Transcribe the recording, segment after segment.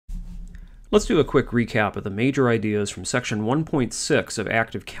Let's do a quick recap of the major ideas from section 1.6 of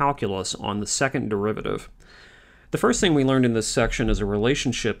active calculus on the second derivative. The first thing we learned in this section is a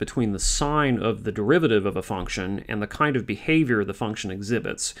relationship between the sign of the derivative of a function and the kind of behavior the function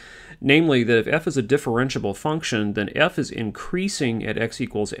exhibits. Namely, that if f is a differentiable function, then f is increasing at x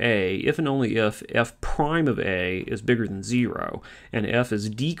equals a if and only if f prime of a is bigger than 0, and f is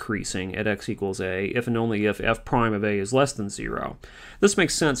decreasing at x equals a if and only if f prime of a is less than 0. This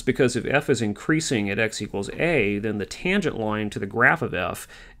makes sense because if f is increasing at x equals a, then the tangent line to the graph of f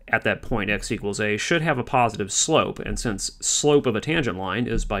at that point x equals a should have a positive slope, and since slope of a tangent line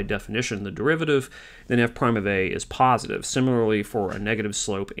is by definition the derivative, then f prime of a is positive. Similarly for a negative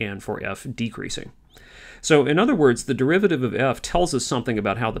slope and for f decreasing. So in other words, the derivative of f tells us something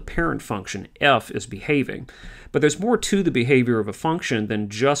about how the parent function f is behaving. But there's more to the behavior of a function than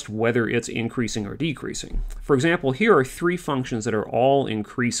just whether it's increasing or decreasing. For example, here are three functions that are all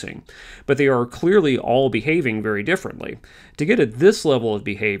increasing, but they are clearly all behaving very differently. To get at this level of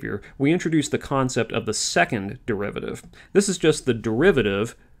behavior, we introduce the concept of the second derivative. This is just the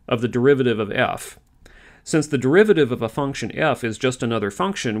derivative of f. Since the derivative of a function f is just another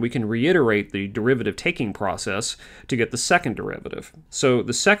function, we can reiterate the derivative taking process to get the second derivative. So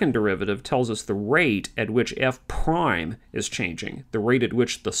the second derivative tells us the rate at which f prime is changing, the rate at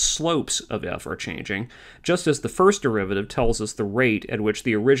which the slopes of f are changing, just as the first derivative tells us the rate at which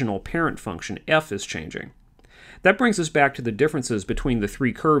the original parent function f is changing. That brings us back to the differences between the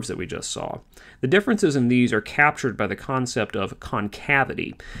three curves that we just saw. The differences in these are captured by the concept of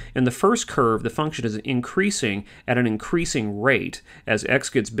concavity. In the first curve, the function is increasing at an increasing rate. As x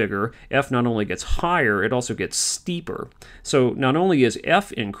gets bigger, f not only gets higher, it also gets steeper. So not only is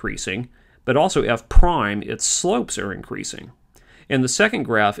f increasing, but also f prime, its slopes are increasing. In the second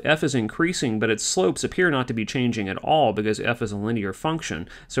graph, f is increasing, but its slopes appear not to be changing at all because f is a linear function,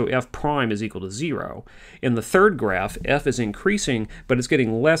 so f prime is equal to 0. In the third graph, f is increasing, but it's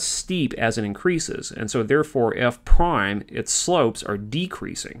getting less steep as it increases, and so therefore f prime, its slopes, are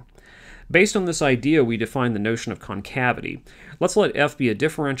decreasing. Based on this idea, we define the notion of concavity. Let's let f be a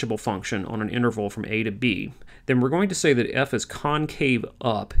differentiable function on an interval from a to b. Then we're going to say that f is concave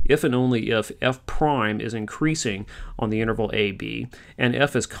up if and only if f prime is increasing on the interval ab, and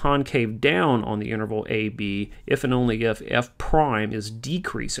f is concave down on the interval ab if and only if f prime is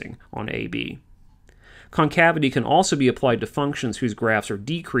decreasing on ab. Concavity can also be applied to functions whose graphs are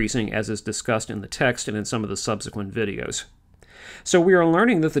decreasing, as is discussed in the text and in some of the subsequent videos. So we are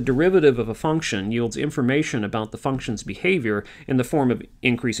learning that the derivative of a function yields information about the function's behavior in the form of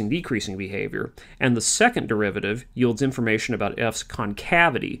increasing-decreasing behavior, and the second derivative yields information about f's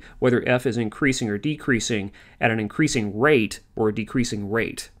concavity, whether f is increasing or decreasing at an increasing rate or a decreasing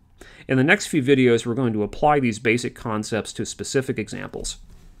rate. In the next few videos, we're going to apply these basic concepts to specific examples.